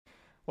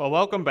Well,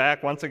 welcome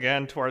back once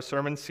again to our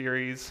sermon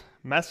series,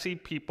 Messy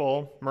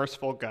People,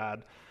 Merciful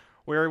God,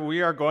 where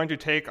we are going to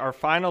take our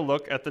final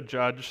look at the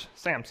judge,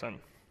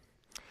 Samson.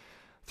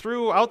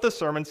 Throughout the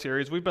sermon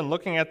series, we've been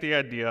looking at the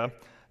idea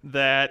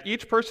that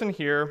each person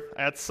here,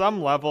 at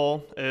some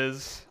level,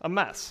 is a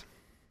mess.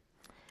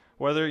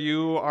 Whether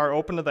you are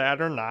open to that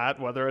or not,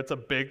 whether it's a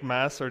big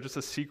mess or just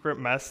a secret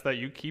mess that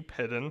you keep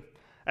hidden,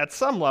 at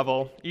some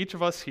level, each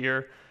of us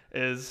here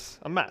is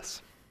a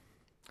mess.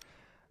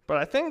 But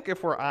I think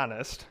if we're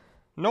honest,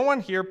 no one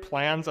here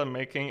plans on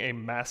making a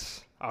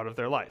mess out of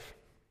their life.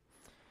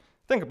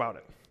 Think about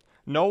it.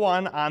 No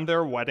one on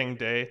their wedding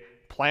day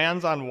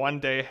plans on one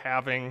day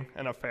having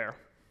an affair.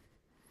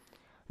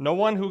 No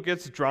one who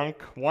gets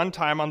drunk one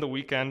time on the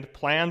weekend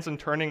plans on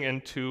turning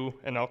into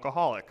an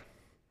alcoholic.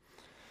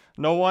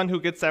 No one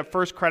who gets that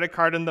first credit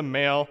card in the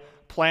mail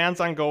plans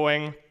on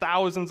going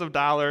thousands of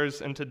dollars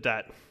into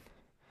debt.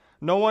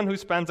 No one who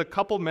spends a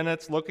couple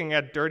minutes looking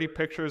at dirty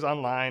pictures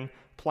online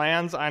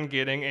plans on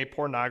getting a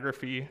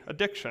pornography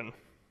addiction.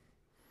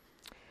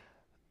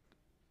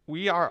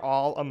 We are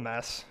all a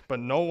mess, but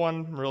no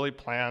one really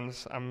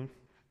plans on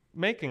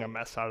making a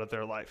mess out of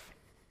their life.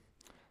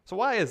 So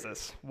why is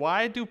this?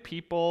 Why do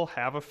people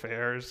have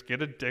affairs,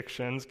 get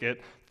addictions, get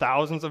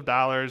thousands of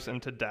dollars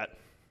into debt?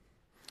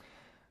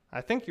 I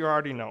think you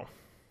already know.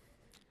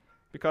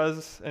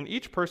 Because in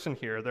each person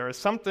here, there is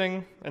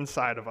something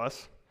inside of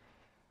us,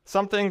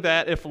 something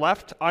that if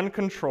left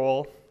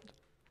uncontrolled,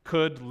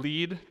 could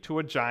lead to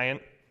a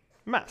giant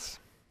mess.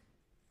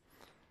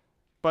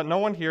 But no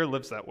one here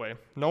lives that way.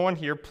 No one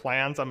here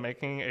plans on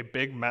making a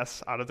big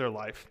mess out of their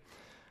life.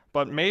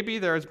 But maybe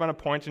there has been a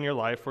point in your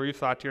life where you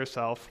thought to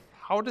yourself,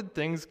 how did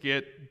things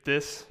get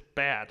this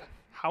bad?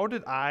 How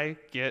did I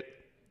get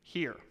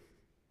here?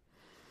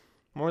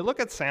 When we look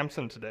at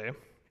Samson today,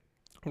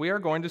 we are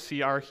going to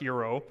see our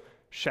hero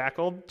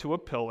shackled to a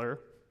pillar,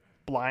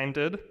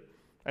 blinded,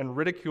 and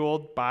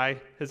ridiculed by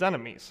his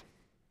enemies.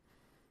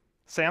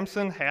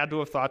 Samson had to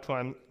have thought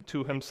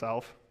to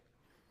himself,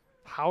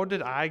 how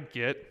did I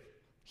get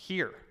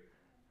here?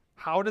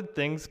 How did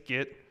things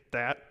get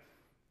that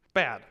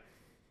bad?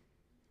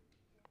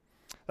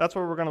 That's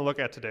what we're going to look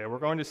at today. We're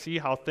going to see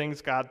how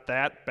things got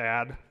that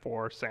bad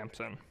for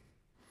Samson.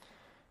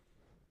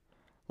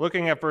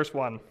 Looking at verse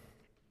 1.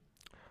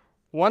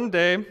 One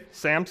day,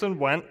 Samson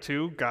went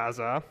to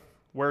Gaza,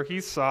 where he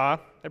saw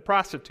a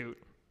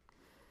prostitute.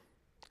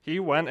 He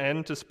went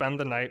in to spend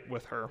the night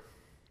with her.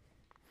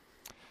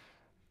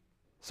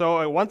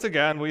 So once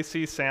again, we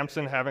see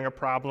Samson having a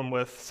problem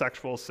with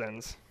sexual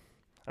sins.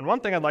 And one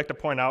thing I'd like to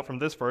point out from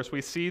this verse,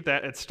 we see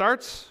that it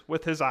starts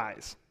with his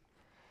eyes.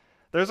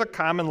 There's a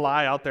common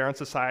lie out there in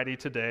society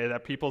today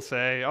that people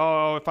say,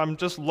 oh, if I'm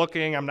just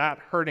looking, I'm not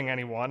hurting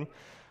anyone.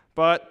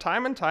 But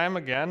time and time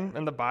again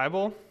in the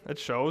Bible, it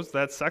shows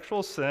that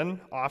sexual sin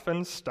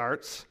often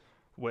starts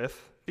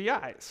with the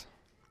eyes.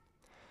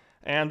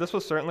 And this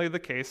was certainly the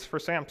case for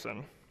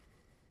Samson.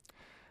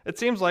 It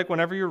seems like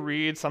whenever you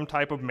read some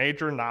type of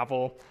major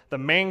novel, the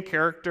main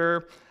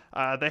character,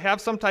 they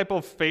have some type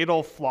of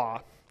fatal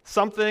flaw,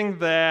 something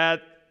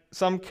that,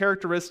 some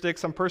characteristic,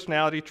 some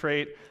personality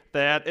trait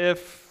that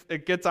if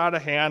it gets out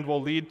of hand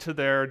will lead to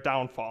their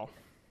downfall.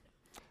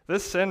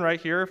 This sin right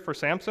here for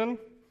Samson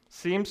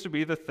seems to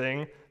be the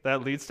thing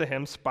that leads to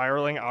him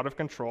spiraling out of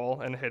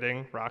control and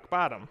hitting rock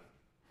bottom.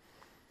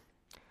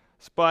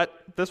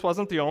 But this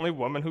wasn't the only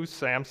woman who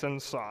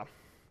Samson saw.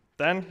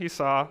 Then he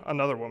saw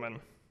another woman.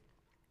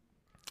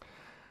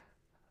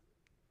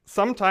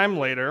 Sometime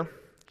later,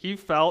 he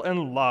fell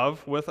in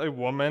love with a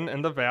woman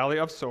in the valley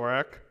of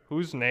Sorek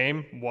whose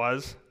name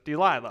was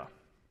Delilah.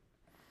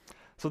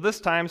 So this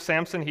time,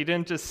 Samson, he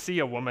didn't just see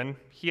a woman,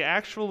 he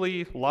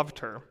actually loved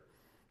her,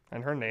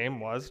 and her name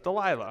was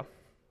Delilah.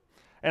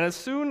 And as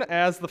soon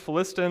as the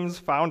Philistines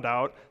found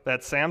out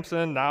that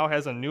Samson now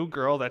has a new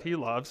girl that he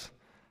loves,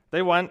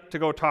 they went to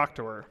go talk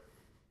to her.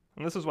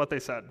 And this is what they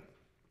said.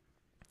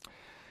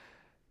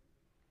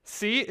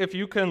 See if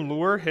you can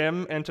lure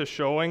him into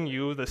showing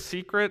you the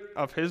secret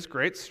of his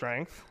great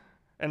strength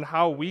and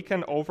how we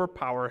can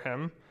overpower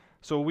him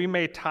so we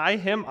may tie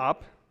him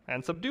up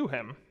and subdue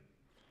him.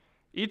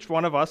 Each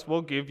one of us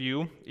will give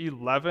you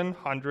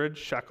 1,100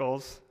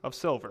 shekels of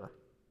silver.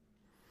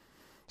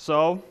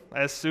 So,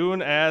 as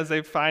soon as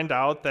they find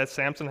out that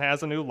Samson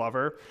has a new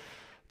lover,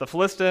 the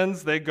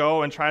Philistines, they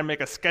go and try to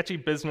make a sketchy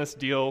business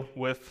deal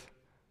with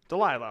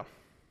Delilah.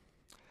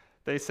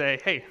 They say,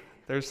 hey,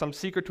 there's some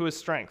secret to his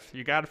strength.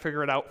 You got to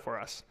figure it out for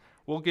us.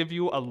 We'll give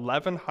you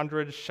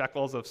 1,100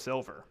 shekels of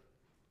silver.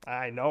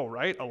 I know,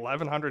 right?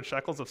 1,100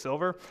 shekels of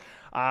silver.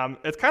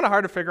 It's kind of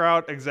hard to figure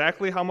out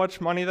exactly how much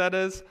money that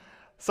is.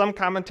 Some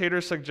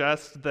commentators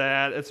suggest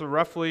that it's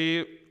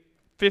roughly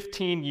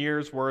 15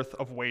 years worth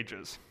of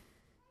wages,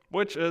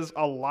 which is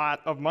a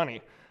lot of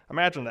money.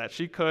 Imagine that.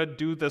 She could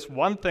do this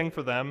one thing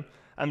for them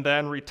and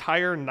then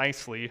retire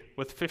nicely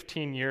with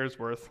 15 years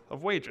worth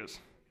of wages.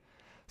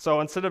 So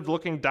instead of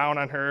looking down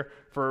on her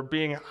for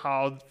being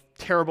how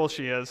terrible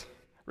she is,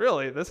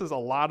 really, this is a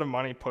lot of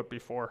money put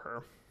before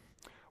her,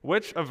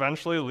 which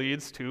eventually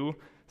leads to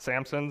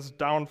Samson's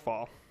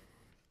downfall.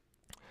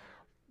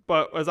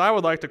 but as I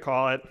would like to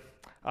call it,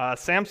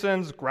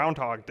 Samson's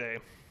Groundhog Day.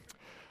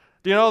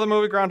 Do you know the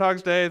movie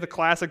Groundhog's Day, the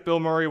classic Bill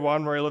Murray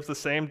one where he lives the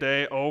same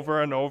day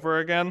over and over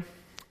again?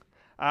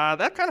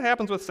 That kind of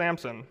happens with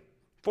Samson.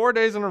 4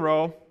 days in a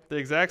row, the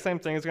exact same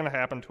thing is going to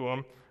happen to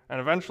him,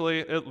 and eventually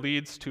it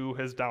leads to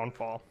his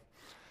downfall.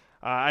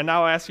 I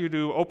now ask you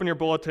to open your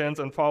bulletins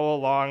and follow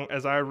along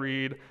as I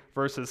read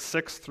verses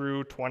 6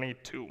 through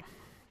 22.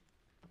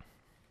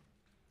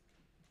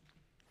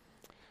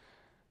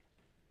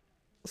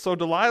 So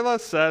Delilah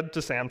said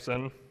to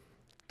Samson,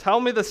 "Tell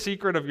me the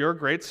secret of your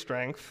great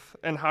strength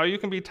and how you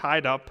can be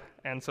tied up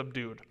and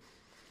subdued."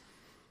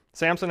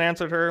 Samson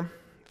answered her,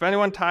 "If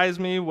anyone ties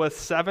me with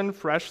 7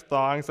 fresh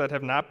thongs that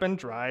have not been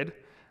dried,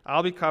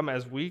 I'll become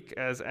as weak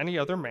as any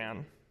other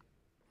man."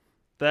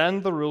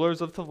 Then the rulers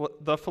of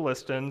the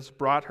Philistines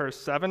brought her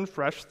 7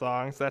 fresh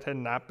thongs that had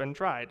not been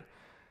dried,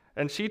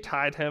 and she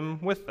tied him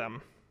with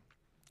them.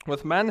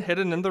 With men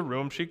hidden in the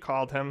room, she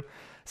called him,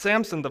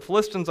 "Samson, the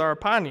Philistines are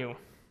upon you."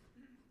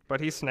 But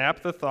he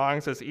snapped the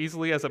thongs as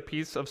easily as a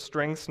piece of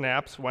string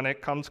snaps when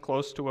it comes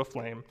close to a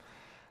flame.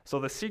 So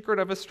the secret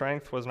of his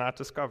strength was not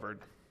discovered.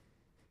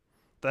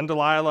 Then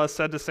Delilah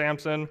said to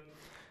Samson,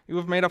 "You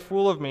have made a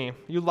fool of me.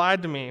 You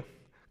lied to me.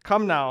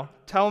 Come now,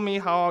 tell me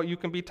how you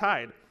can be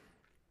tied."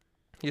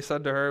 He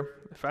said to her,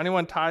 "If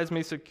anyone ties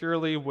me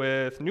securely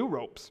with new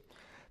ropes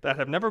that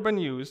have never been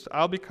used,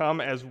 I'll become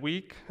as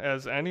weak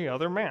as any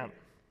other man."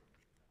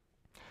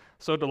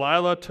 So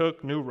Delilah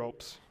took new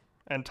ropes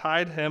and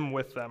tied him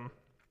with them.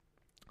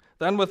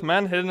 Then with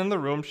men hidden in the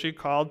room, she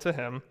called to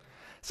him,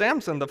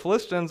 "Samson, the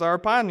Philistines are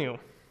upon you."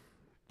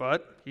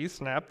 But he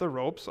snapped the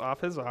ropes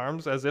off his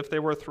arms as if they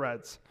were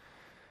threads.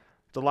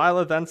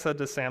 Delilah then said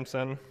to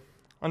Samson,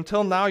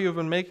 "Until now you have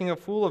been making a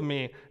fool of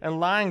me and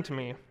lying to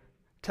me.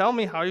 Tell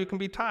me how you can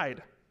be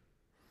tied."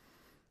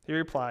 He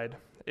replied,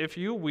 "If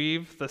you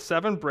weave the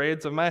 7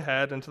 braids of my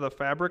head into the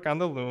fabric on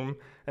the loom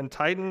and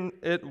tighten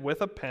it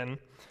with a pin,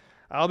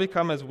 I'll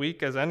become as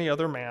weak as any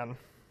other man."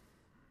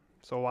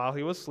 So while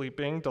he was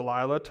sleeping,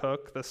 Delilah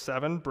took the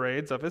 7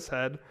 braids of his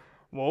head,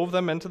 wove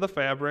them into the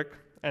fabric,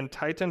 and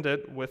tightened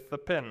it with the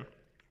pin.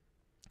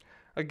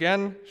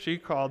 Again she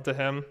called to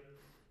him,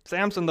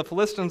 "Samson, the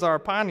Philistines are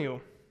upon you."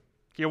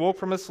 He awoke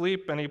from his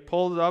sleep, and he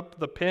pulled up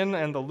the pin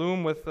and the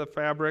loom with the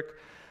fabric.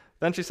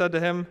 Then she said to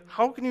him,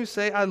 "How can you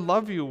say I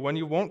love you when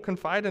you won't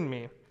confide in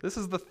me? This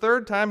is the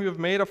 3rd time you have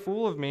made a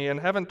fool of me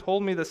and haven't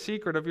told me the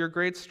secret of your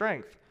great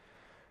strength."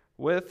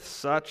 With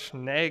such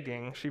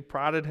nagging, she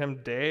prodded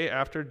him day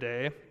after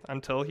day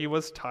until he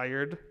was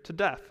tired to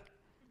death.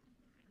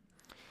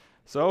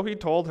 So he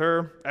told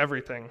her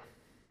everything.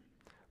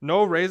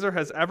 "No razor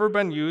has ever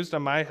been used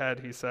on my head,"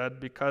 he said,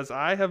 "because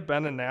I have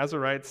been a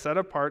Nazirite set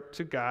apart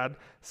to God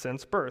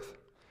since birth.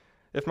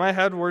 If my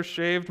head were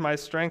shaved, my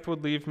strength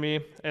would leave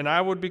me, and I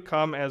would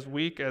become as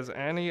weak as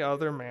any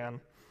other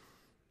man."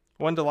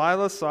 When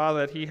Delilah saw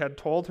that he had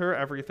told her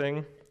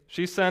everything,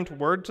 she sent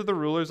word to the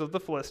rulers of the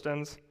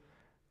Philistines,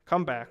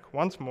 "Come back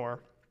once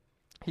more.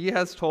 He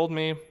has told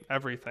me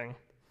everything."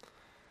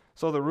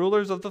 So the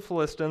rulers of the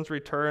Philistines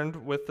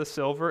returned with the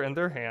silver in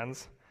their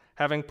hands.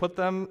 Having put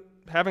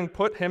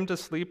him to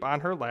sleep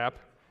on her lap,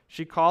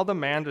 she called a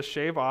man to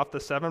shave off the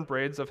 7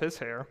 braids of his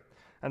hair,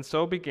 and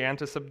so began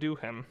to subdue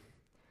him,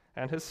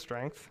 and his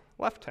strength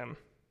left him.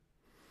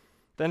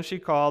 Then she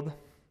called,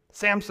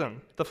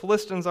 "Samson, the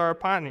Philistines are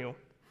upon you."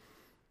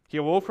 He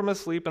awoke from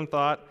his sleep and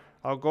thought,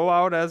 "I'll go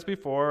out as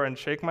before and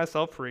shake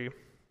myself free."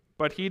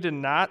 But he did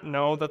not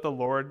know that the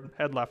Lord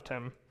had left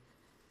him.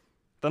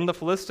 Then the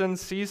Philistines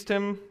seized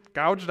him,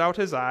 gouged out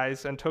his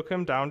eyes, and took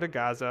him down to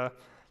Gaza.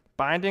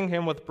 Binding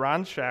him with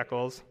bronze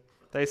shackles,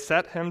 they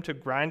set him to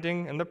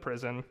grinding in the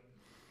prison.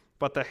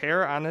 But the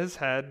hair on his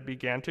head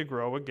began to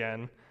grow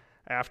again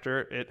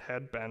after it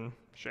had been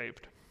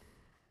shaved.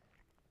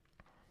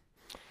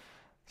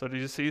 So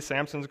did you see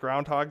Samson's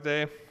Groundhog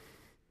Day?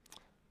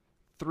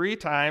 3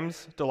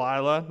 times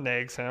Delilah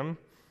nags him.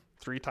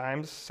 3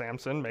 times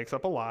Samson makes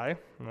up a lie,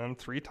 and then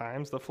 3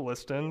 times the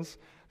Philistines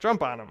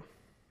jump on him.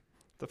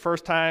 The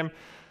first time,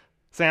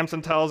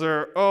 Samson tells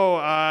her,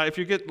 if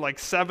you get like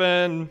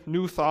 7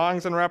 new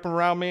thongs and wrap them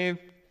around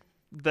me,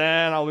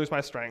 then I'll lose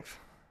my strength.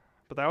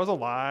 But that was a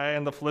lie,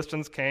 and the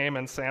Philistines came,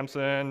 and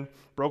Samson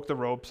broke the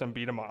ropes and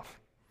beat him off.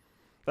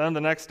 Then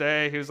the next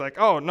day, he was like,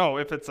 "Oh, no,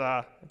 if it's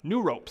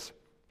new ropes,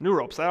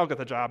 that'll get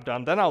the job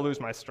done, then I'll lose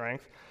my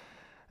strength."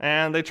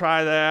 And they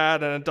try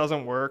that, and it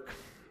doesn't work.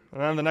 And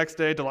then the next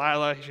day,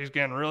 Delilah, she's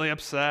getting really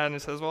upset, and he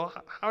says, "Well,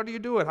 how do you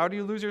do it? How do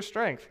you lose your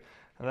strength?"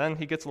 And then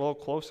he gets a little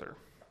closer.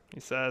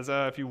 He says,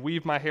 "If you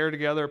weave my hair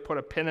together, put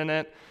a pin in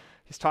it,"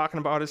 he's talking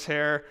about his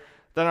hair,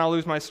 "then I'll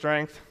lose my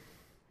strength."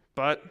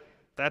 But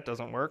that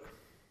doesn't work.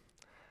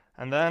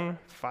 And then,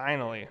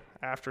 finally,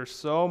 after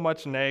so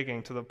much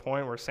nagging to the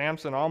point where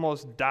Samson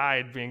almost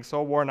died being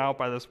so worn out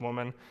by this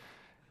woman,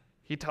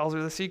 he tells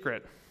her the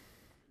secret.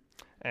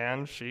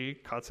 And she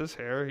cuts his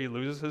hair, he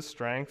loses his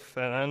strength,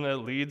 and then it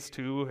leads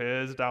to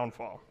his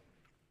downfall.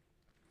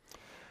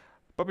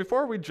 But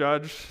before we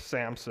judge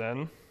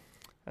Samson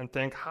and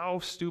think, how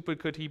stupid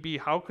could he be?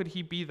 How could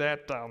he be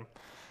that dumb?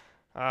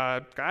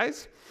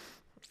 Guys,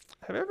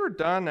 have you ever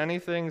done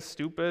anything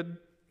stupid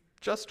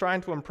just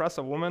trying to impress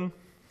a woman?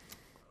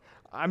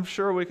 I'm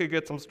sure we could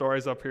get some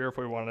stories up here if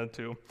we wanted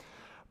to.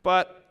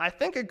 But I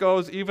think it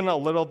goes even a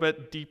little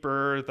bit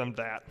deeper than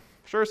that.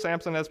 Sure,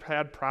 Samson has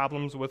had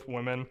problems with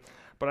women,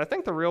 but I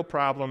think the real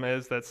problem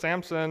is that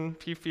Samson,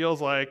 he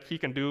feels like he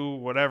can do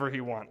whatever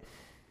he wants.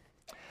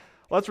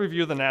 Let's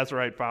review the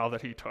Nazirite vow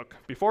that he took.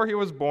 Before he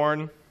was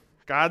born,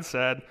 God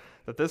said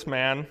that this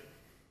man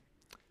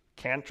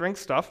can't drink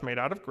stuff made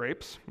out of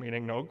grapes,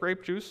 meaning no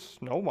grape juice,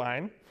 no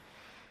wine.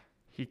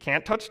 He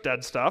can't touch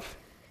dead stuff,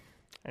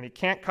 and he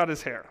can't cut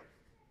his hair.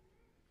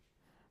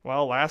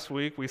 Well, last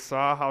week we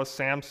saw how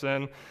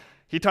Samson,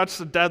 he touched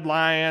a dead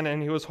lion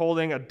and he was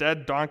holding a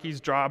dead donkey's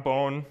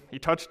jawbone. He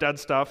touched dead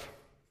stuff,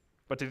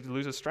 but did he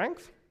lose his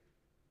strength?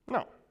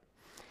 No.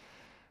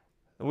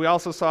 We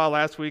also saw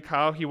last week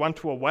how he went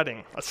to a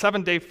wedding, a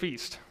 7-day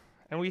feast,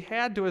 and we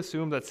had to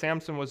assume that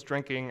Samson was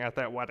drinking at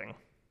that wedding.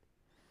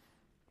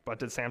 But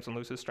did Samson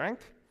lose his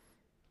strength?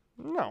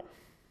 No.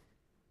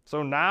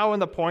 So now in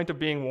the point of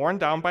being worn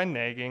down by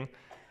nagging,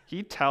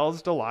 he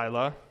tells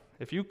Delilah,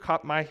 "If you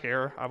cut my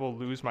hair, I will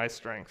lose my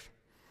strength."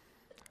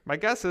 My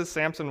guess is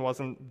Samson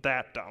wasn't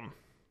that dumb.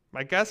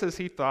 My guess is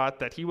he thought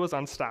that he was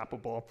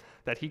unstoppable,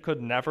 that he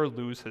could never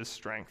lose his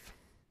strength.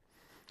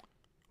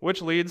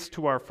 Which leads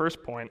to our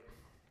first point.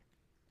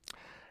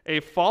 A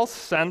false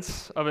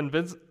sense of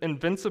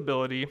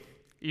invincibility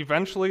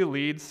eventually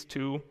leads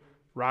to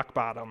rock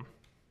bottom.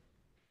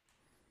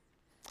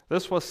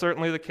 This was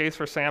certainly the case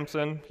for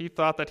Samson. He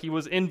thought that he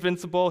was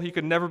invincible, he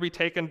could never be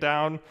taken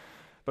down,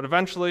 but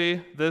eventually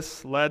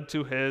this led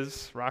to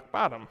his rock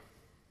bottom.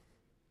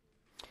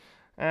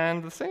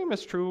 And the same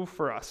is true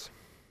for us.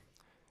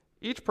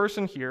 Each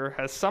person here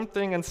has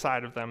something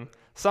inside of them,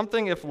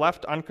 something if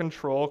left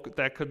uncontrolled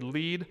that could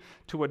lead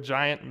to a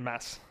giant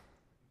mess.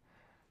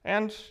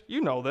 And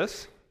you know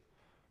this,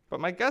 but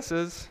my guess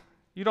is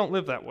you don't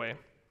live that way.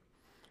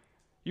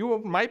 You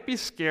might be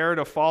scared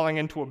of falling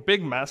into a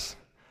big mess,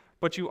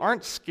 but you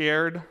aren't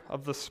scared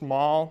of the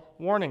small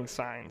warning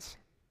signs.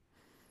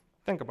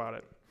 Think about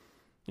it.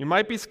 You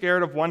might be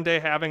scared of one day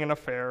having an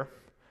affair,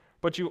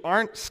 but you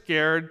aren't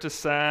scared to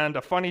send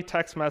a funny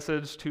text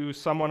message to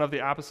someone of the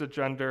opposite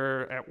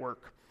gender at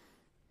work.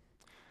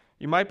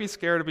 You might be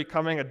scared of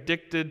becoming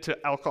addicted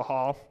to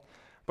alcohol,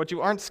 but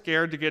you aren't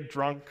scared to get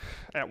drunk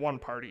at one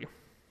party.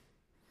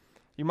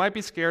 You might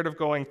be scared of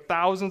going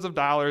thousands of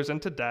dollars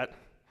into debt,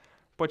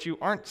 but you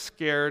aren't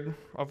scared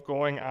of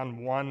going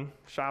on one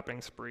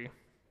shopping spree.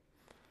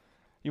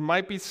 You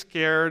might be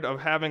scared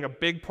of having a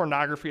big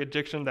pornography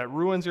addiction that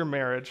ruins your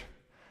marriage,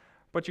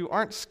 but you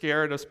aren't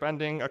scared of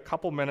spending a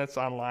couple minutes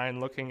online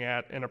looking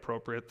at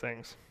inappropriate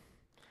things.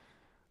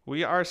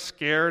 We are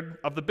scared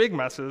of the big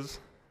messes,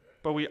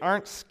 but we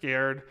aren't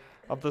scared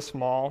of the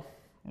small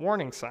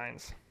warning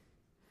signs.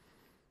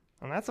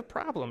 And that's a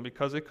problem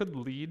because it could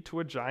lead to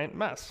a giant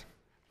mess,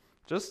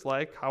 just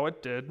like how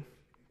it did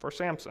for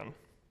Samson.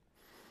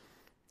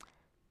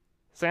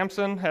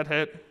 Samson had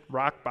hit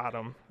rock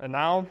bottom, and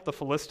now the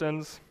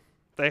Philistines,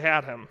 they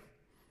had him.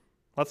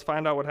 Let's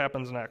find out what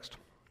happens next.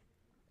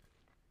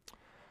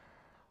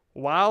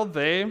 While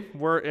they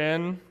were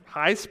in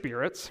high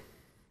spirits,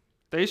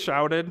 they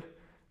shouted,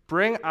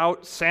 "Bring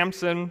out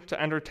Samson to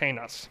entertain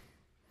us."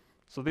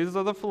 So these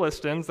are the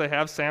Philistines. They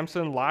have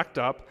Samson locked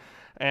up,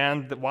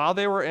 and while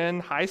they were in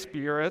high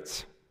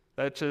spirits,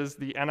 which is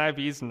the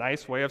NIV's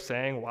nice way of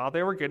saying while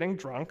they were getting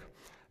drunk,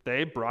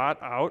 they brought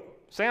out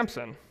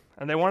Samson,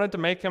 and they wanted to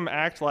make him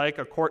act like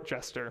a court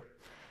jester.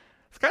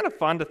 It's kind of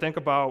fun to think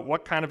about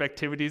what kind of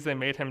activities they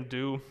made him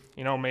do.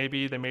 You know,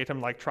 maybe they made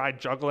him try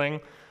juggling,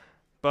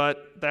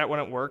 but that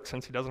wouldn't work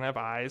since he doesn't have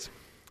eyes.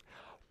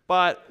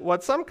 But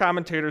what some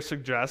commentators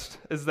suggest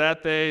is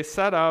that they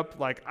set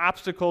up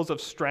obstacles of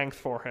strength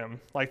for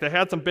him. They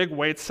had some big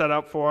weights set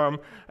up for him,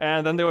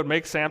 and then they would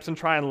make Samson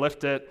try and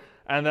lift it,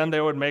 and then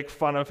they would make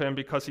fun of him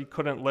because he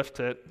couldn't lift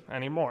it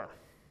anymore.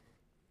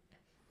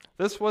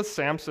 This was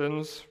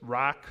Samson's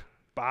rock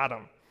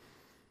bottom.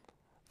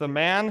 The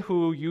man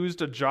who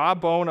used a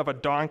jawbone of a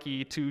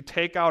donkey to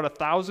take out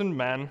 1,000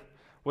 men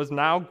was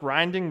now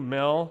grinding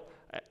mill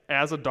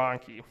as a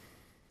donkey.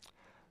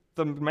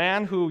 The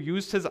man who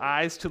used his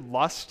eyes to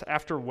lust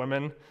after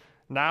women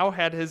now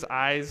had his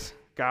eyes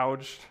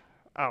gouged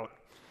out.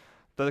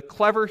 The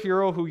clever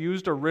hero who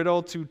used a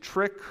riddle to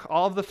trick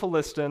all of the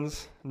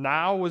Philistines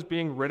now was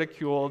being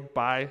ridiculed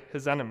by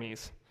his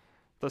enemies.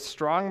 The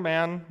strong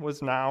man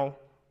was now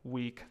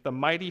weak. The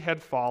mighty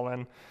had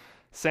fallen.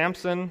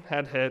 Samson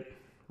had hit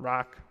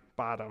rock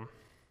bottom.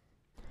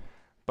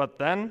 But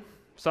then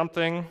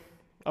something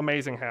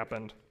amazing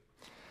happened.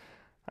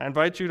 I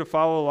invite you to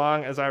follow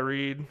along as I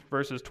read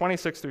verses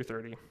 26 through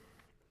 30.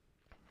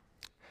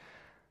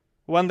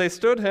 When they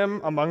stood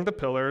him among the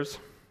pillars,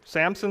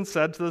 Samson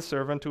said to the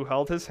servant who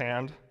held his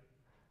hand,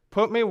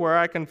 "Put me where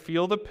I can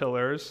feel the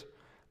pillars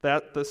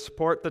that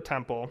support the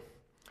temple,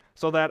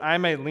 so that I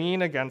may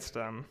lean against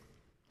them."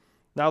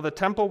 Now the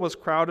temple was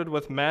crowded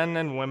with men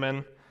and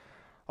women.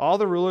 All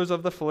the rulers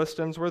of the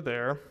Philistines were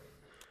there,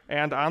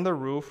 and on the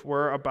roof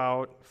were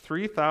about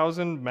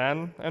 3,000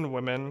 men and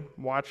women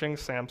watching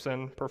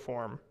Samson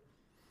perform.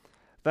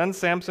 Then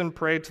Samson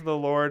prayed to the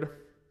Lord,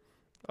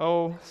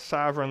 "O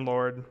sovereign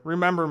Lord,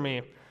 remember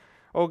me.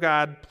 O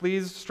God,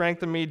 please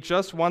strengthen me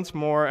just once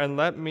more and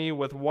let me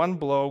with one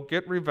blow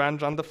get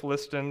revenge on the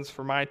Philistines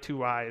for my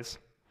 2 eyes."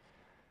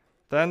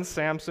 Then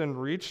Samson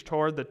reached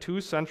toward the 2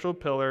 central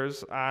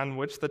pillars on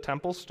which the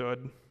temple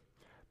stood.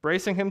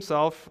 Bracing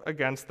himself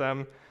against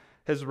them,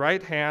 his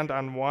right hand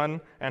on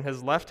one and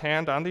his left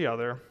hand on the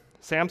other,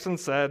 Samson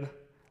said,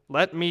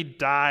 "Let me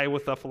die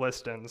with the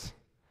Philistines."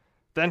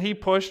 Then he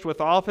pushed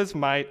with all of his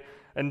might,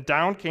 and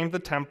down came the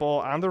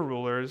temple on the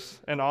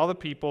rulers and all the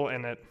people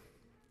in it.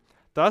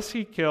 Thus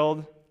he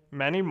killed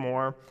many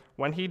more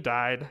when he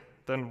died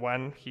than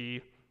when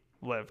he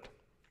lived.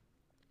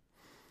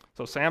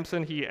 So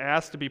Samson, he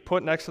asked to be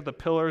put next to the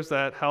pillars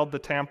that held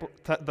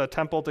the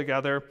temple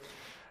together,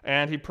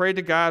 and he prayed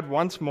to God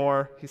once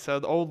more. He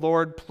said, "O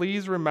Lord,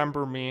 please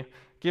remember me.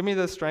 Give me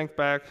this strength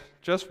back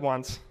just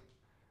once."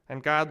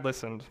 And God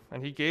listened,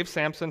 and he gave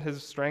Samson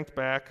his strength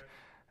back,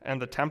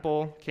 and the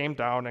temple came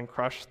down and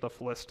crushed the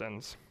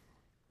Philistines.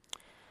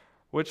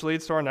 Which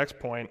leads to our next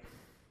point.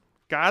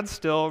 God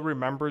still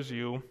remembers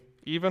you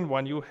even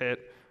when you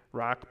hit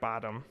rock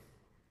bottom.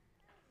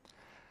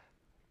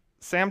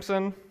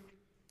 Samson,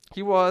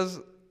 he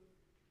was,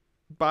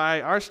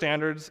 by our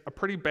standards, a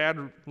pretty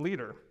bad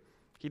leader.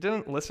 He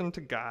didn't listen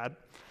to God,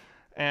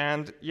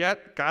 and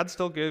yet God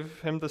still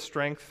gave him the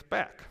strength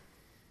back.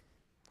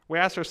 We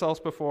asked ourselves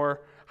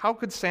before, how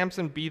could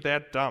Samson be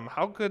that dumb?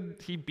 How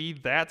could he be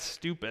that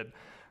stupid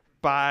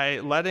by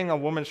letting a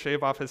woman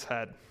shave off his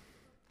head?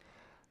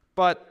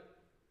 But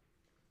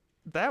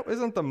that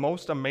isn't the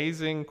most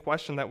amazing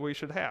question that we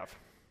should have.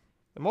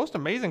 The most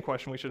amazing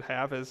question we should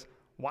have is,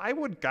 why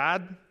would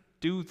God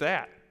do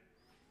that?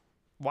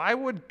 Why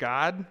would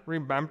God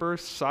remember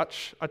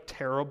such a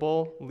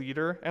terrible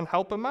leader and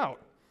help him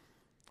out?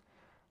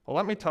 Well,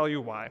 let me tell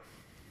you why.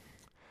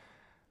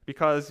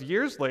 Because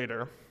years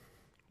later,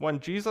 when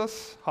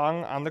Jesus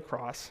hung on the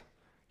cross,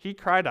 he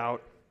cried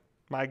out,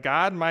 my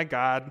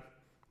God,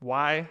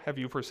 why have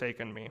you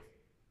forsaken me?"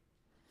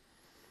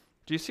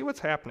 Do you see what's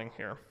happening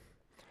here?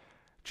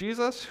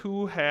 Jesus,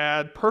 who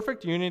had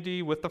perfect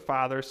unity with the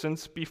Father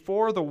since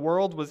before the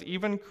world was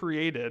even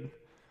created,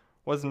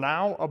 was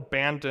now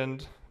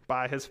abandoned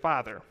by his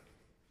Father.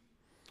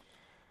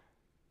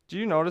 Do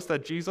you notice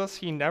that Jesus,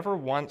 he never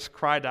once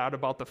cried out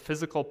about the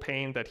physical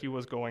pain that he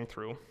was going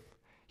through?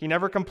 He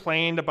never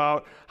complained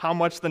about how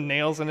much the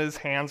nails in his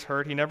hands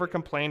hurt. He never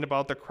complained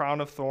about the crown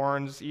of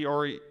thorns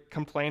or he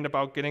complained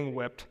about getting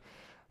whipped.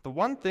 The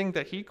one thing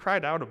that he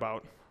cried out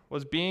about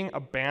was being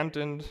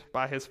abandoned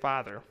by his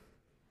Father.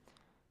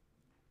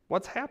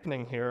 What's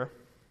happening here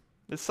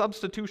is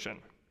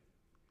substitution.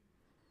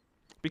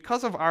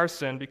 Because of our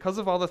sin, because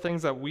of all the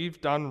things that we've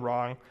done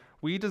wrong,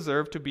 we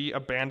deserve to be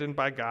abandoned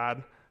by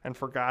God and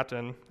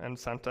forgotten and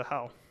sent to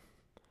hell.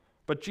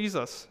 But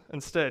Jesus,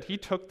 instead, he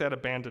took that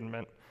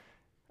abandonment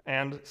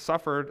and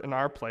suffered in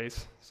our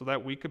place so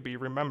that we could be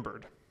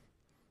remembered.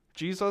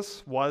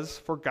 Jesus was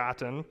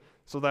forgotten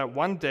so that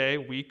one day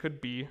we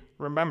could be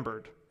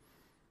remembered.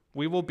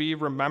 We will be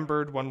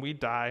remembered when we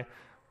die,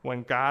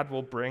 when God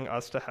will bring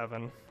us to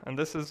heaven, and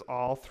this is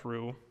all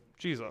through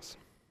Jesus.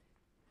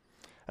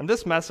 And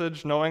this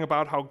message, knowing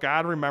about how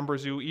God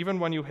remembers you even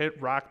when you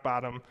hit rock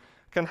bottom,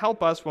 can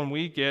help us when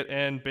we get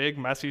in big,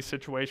 messy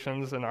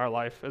situations in our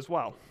life as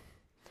well.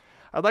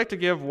 I'd like to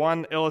give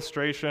one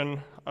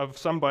illustration of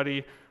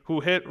somebody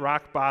who hit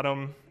rock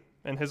bottom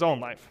in his own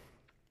life.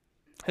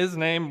 His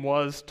name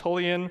was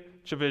Tullian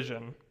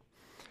Tchividjian.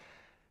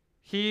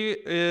 He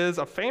is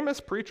a famous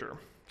preacher.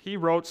 He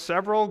wrote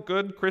several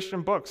good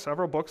Christian books,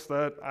 several books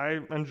that I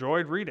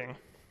enjoyed reading.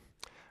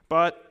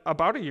 But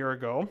about a year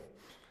ago,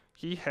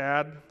 he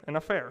had an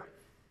affair.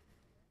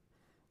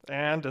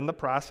 And in the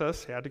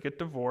process, he had to get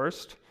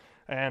divorced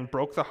and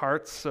broke the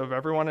hearts of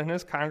everyone in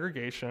his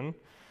congregation,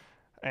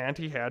 and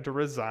he had to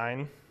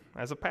resign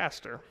as a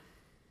pastor.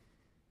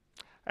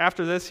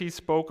 After this, he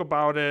spoke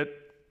about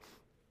it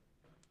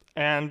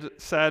and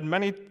said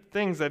many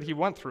things that he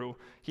went through.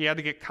 He had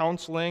to get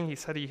counseling. He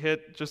said he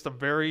hit just a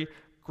very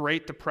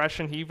great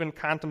depression. He even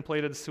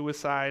contemplated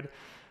suicide,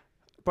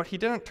 but he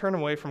didn't turn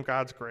away from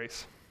God's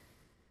grace.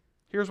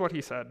 Here's what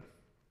he said.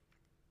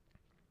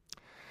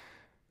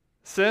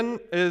 "Sin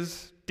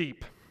is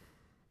deep.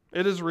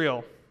 It is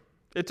real.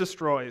 It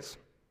destroys.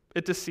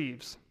 It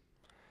deceives.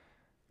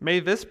 May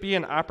this be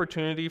an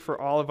opportunity for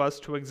all of us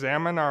to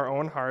examine our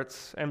own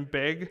hearts and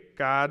beg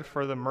God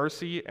for the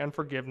mercy and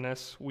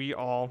forgiveness we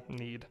all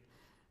need."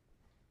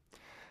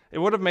 It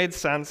would have made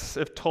sense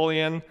if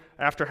Tullian,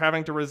 after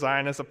having to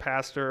resign as a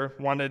pastor,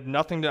 wanted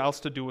nothing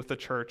else to do with the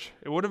church.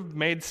 It would have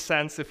made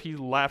sense if he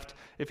left,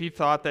 if he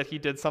thought that he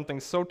did something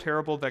so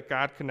terrible that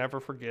God could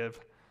never forgive.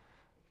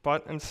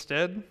 But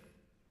instead,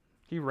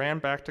 he ran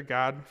back to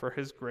God for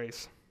his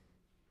grace.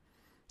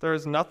 There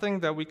is nothing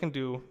that we can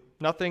do,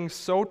 nothing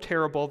so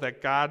terrible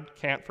that God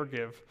can't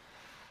forgive.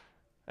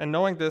 And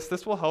knowing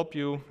this will help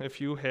you if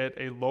you hit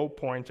a low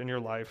point in your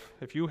life,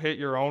 if you hit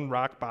your own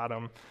rock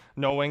bottom,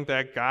 knowing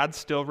that God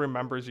still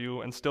remembers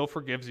you and still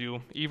forgives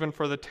you, even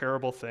for the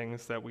terrible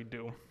things that we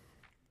do.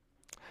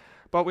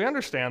 But we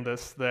understand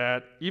this,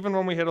 that even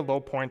when we hit a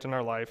low point in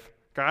our life,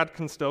 God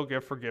can still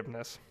give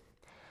forgiveness.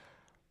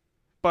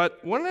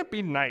 But wouldn't it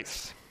be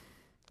nice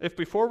if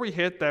before we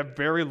hit that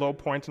very low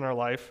point in our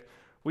life,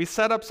 we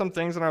set up some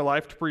things in our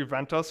life to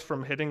prevent us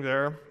from hitting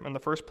there in the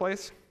first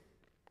place?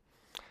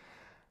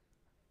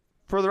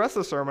 For the rest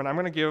of the sermon, I'm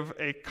going to give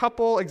a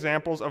couple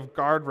examples of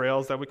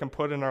guardrails that we can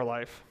put in our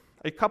life.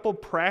 A couple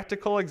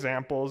practical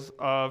examples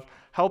of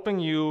helping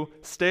you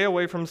stay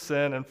away from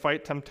sin and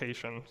fight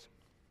temptations.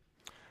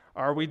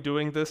 Are we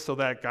doing this so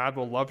that God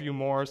will love you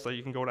more, so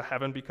you can go to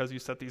heaven because you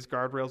set these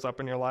guardrails up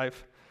in your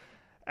life?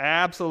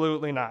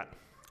 Absolutely not.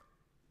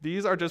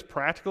 These are just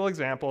practical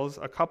examples,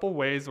 a couple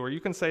ways where you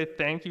can say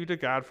thank you to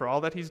God for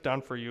all that He's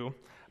done for you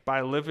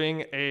by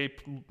living a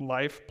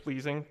life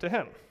pleasing to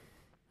Him.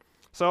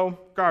 So,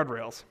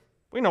 guardrails.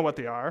 We know what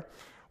they are.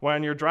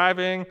 When you're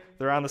driving,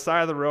 they're on the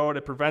side of the road.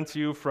 It prevents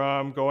you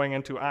from going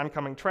into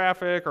oncoming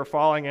traffic or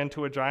falling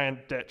into a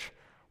giant ditch.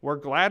 We're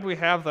glad we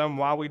have them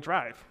while we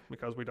drive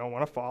because we don't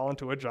want to fall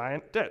into a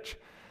giant ditch.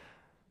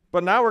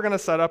 But now we're going to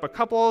set up a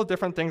couple of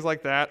different things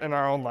like that in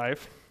our own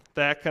life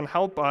that can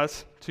help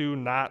us to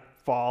not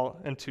fall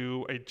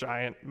into a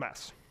giant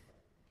mess.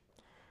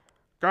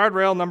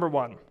 Guardrail number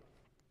 1.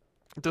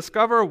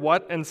 Discover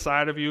what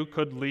inside of you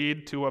could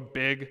lead to a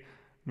big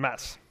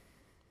mess.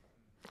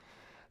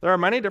 There are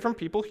many different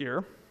people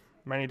here,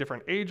 many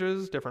different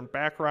ages, different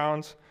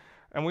backgrounds,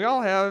 and we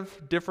all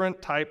have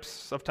different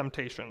types of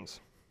temptations.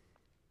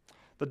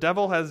 The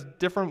devil has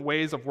different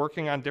ways of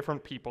working on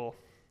different people.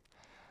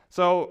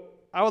 So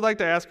I would like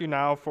to ask you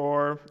now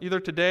for either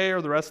today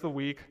or the rest of the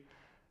week,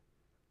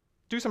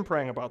 do some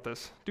praying about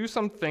this. Do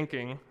some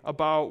thinking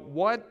about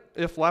what,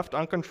 if left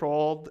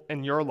uncontrolled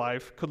in your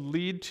life, could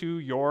lead to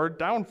your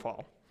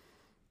downfall.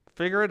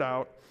 Figure it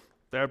out.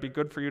 That would be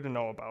good for you to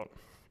know about.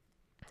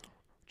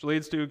 Which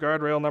leads to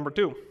guardrail number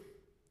 2.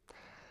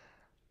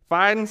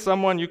 Find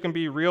someone you can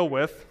be real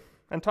with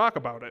and talk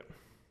about it.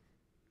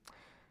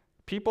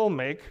 People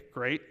make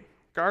great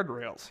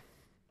guardrails.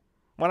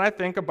 When I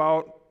think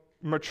about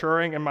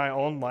maturing in my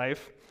own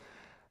life,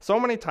 so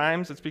many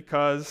times it's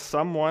because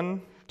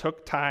someone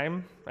took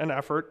time and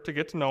effort to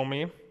get to know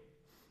me,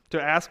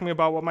 to ask me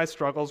about what my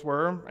struggles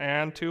were,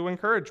 and to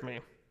encourage me.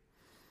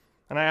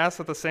 And I ask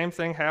that the same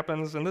thing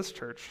happens in this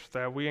church,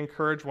 that we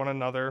encourage one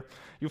another.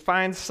 You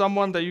find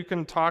someone that you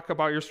can talk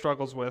about your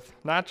struggles with,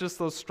 not just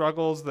those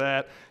struggles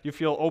that you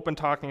feel open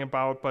talking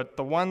about, but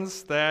the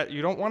ones that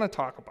you don't want to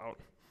talk about,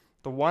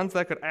 the ones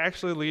that could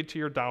actually lead to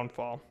your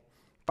downfall.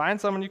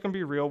 Find someone you can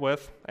be real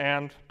with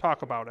and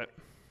talk about it.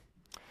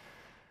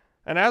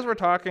 And as we're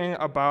talking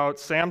about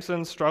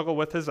Samson's struggle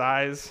with his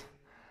eyes,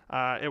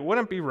 it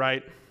wouldn't be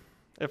right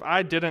if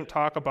I didn't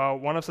talk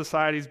about one of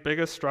society's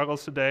biggest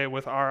struggles today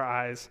with our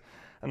eyes,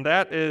 and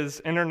that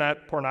is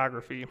internet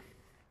pornography,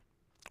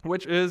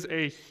 which is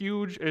a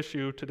huge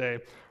issue today.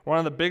 One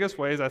of the biggest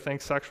ways I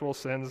think sexual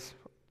sins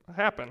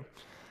happen.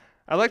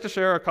 I'd like to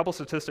share a couple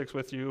statistics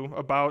with you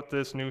about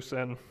this new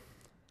sin.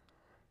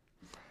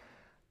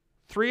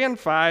 3 in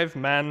 5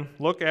 men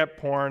look at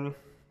porn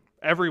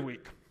every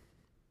week.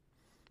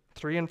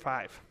 3 in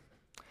 5.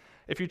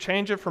 If you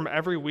change it from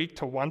every week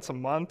to once a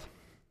month,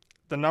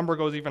 the number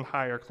goes even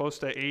higher, close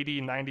to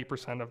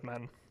 80-90% of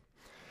men.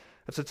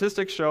 The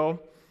statistics show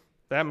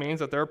that means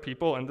that there are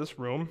people in this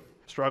room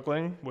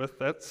struggling with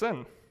that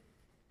sin.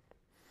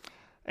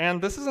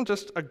 And this isn't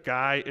just a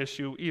guy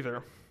issue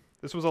either.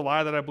 This was a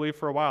lie that I believed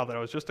for a while, that it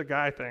was just a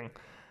guy thing.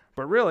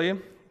 But really,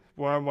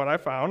 what I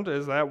found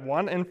is that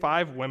 1 in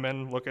 5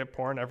 women look at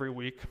porn every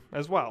week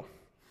as well.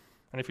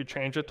 And if you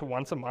change it to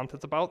once a month,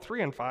 it's about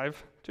 3 in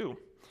 5 too.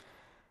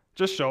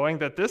 Just showing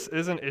that this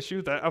is an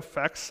issue that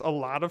affects a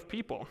lot of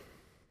people.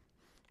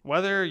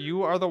 Whether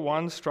you are the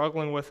one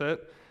struggling with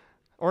it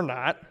or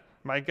not,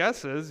 my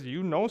guess is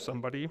you know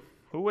somebody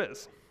who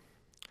is.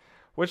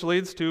 Which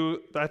leads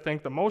to, I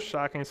think, the most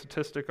shocking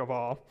statistic of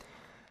all,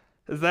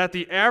 is that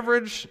the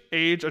average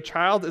age a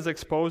child is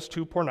exposed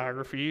to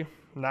pornography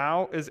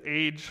now is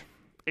age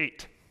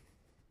 8.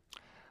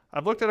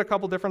 I've looked at a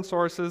couple different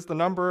sources. The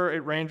number,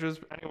 it ranges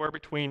anywhere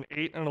between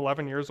 8 and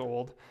 11 years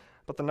old,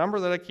 but the number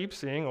that I keep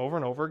seeing over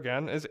and over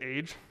again is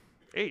age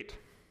 8,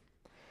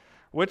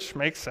 which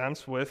makes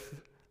sense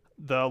with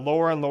the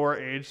lower and lower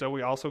age that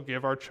we also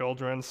give our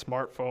children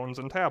smartphones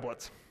and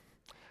tablets.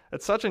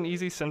 It's such an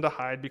easy sin to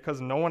hide because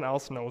no one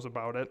else knows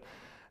about it.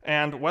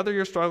 And whether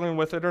you're struggling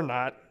with it or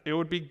not, it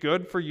would be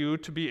good for you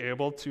to be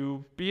able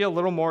to be a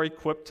little more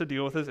equipped to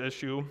deal with this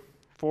issue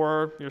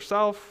for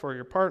yourself, for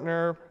your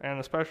partner, and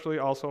especially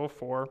also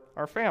for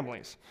our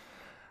families.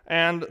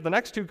 And the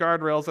next 2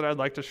 guardrails that I'd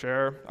like to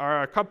share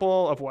are a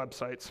couple of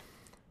websites.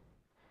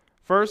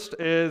 First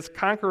is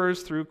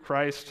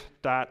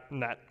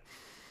conquerorsthroughchrist.net.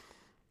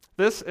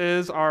 This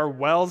is our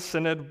Wells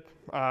Synod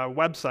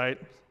website,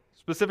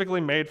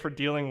 specifically made for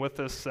dealing with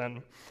this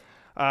sin.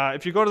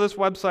 If you go to this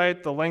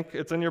website, the link,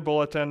 it's in your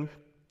bulletin.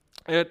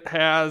 It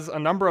has a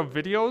number of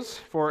videos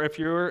for if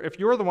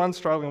you're the one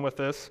struggling with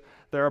this.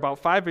 There are about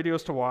 5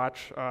 videos to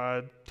watch,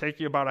 take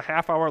you about a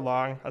half hour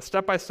long, a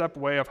step-by-step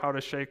way of how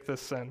to shake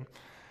this sin.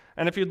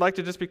 And if you'd like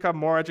to just become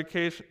more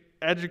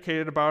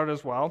educated about it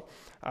as well,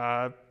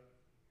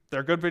 there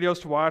are good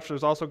videos to watch.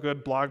 There's also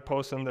good blog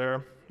posts in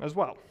there as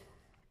well.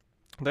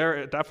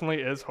 There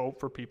definitely is hope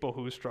for people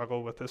who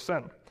struggle with this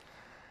sin.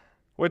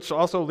 Which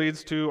also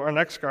leads to our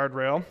next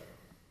guardrail,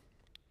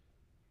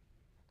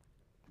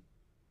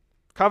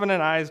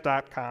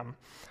 CovenantEyes.com.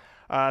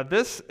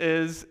 This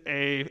is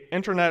an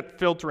internet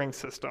filtering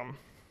system.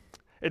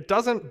 It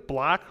doesn't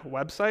block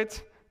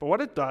websites, but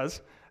what it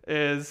does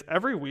is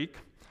every week,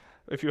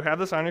 if you have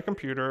this on your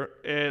computer,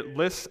 it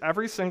lists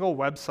every single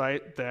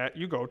website that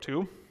you go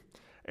to,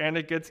 and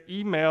it gets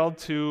emailed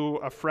to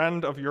a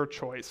friend of your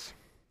choice.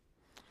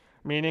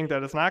 Meaning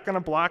that it's not going to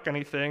block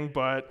anything,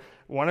 but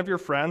one of your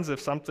friends,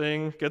 if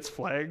something gets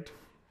flagged,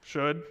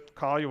 should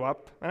call you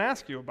up and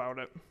ask you about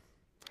it.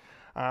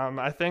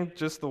 I think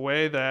just the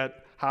way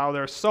that how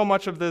there's so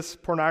much of this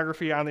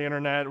pornography on the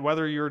internet,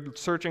 whether you're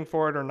searching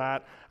for it or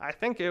not, I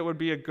think it would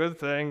be a good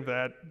thing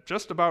that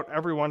just about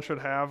everyone should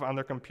have on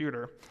their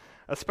computer.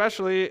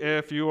 Especially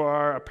if you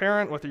are a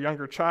parent with a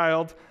younger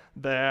child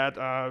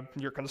that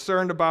you're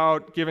concerned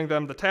about giving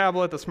them the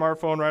tablet, the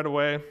smartphone right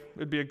away.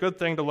 It'd be a good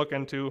thing to look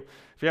into.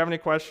 If you have any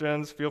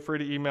questions, feel free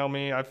to email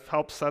me. I've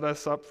helped set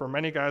us up for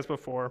many guys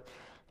before.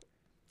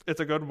 It's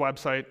a good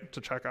website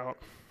to check out.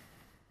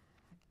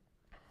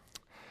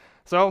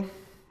 So,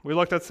 we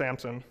looked at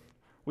Samson.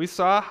 We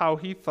saw how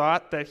he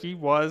thought that he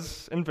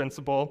was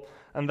invincible,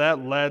 and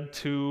that led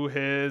to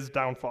his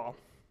downfall.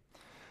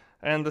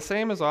 And the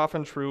same is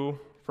often true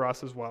for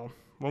us as well.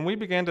 When we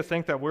begin to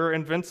think that we're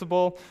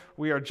invincible,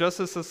 we are just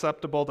as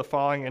susceptible to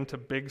falling into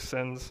big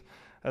sins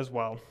as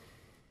well.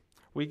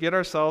 We get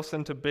ourselves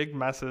into big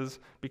messes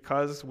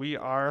because we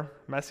are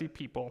messy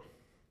people.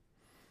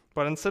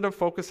 But instead of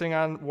focusing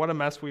on what a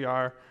mess we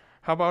are,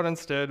 how about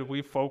instead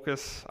we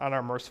focus on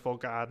our merciful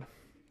God?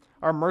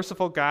 Our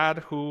merciful God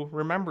who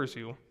remembers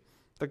you,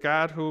 the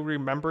God who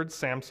remembered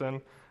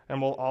Samson and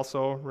will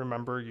also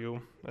remember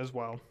you as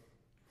well.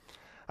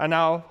 I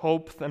now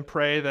hope and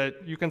pray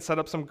that you can set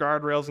up some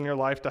guardrails in your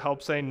life to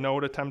help say no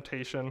to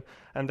temptation,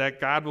 and that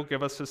God will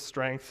give us his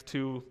strength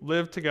to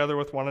live together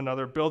with one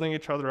another, building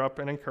each other up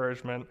in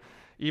encouragement,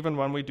 even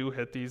when we do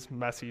hit these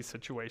messy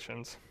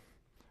situations.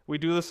 We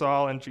do this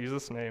all in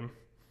Jesus' name.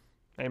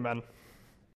 Amen.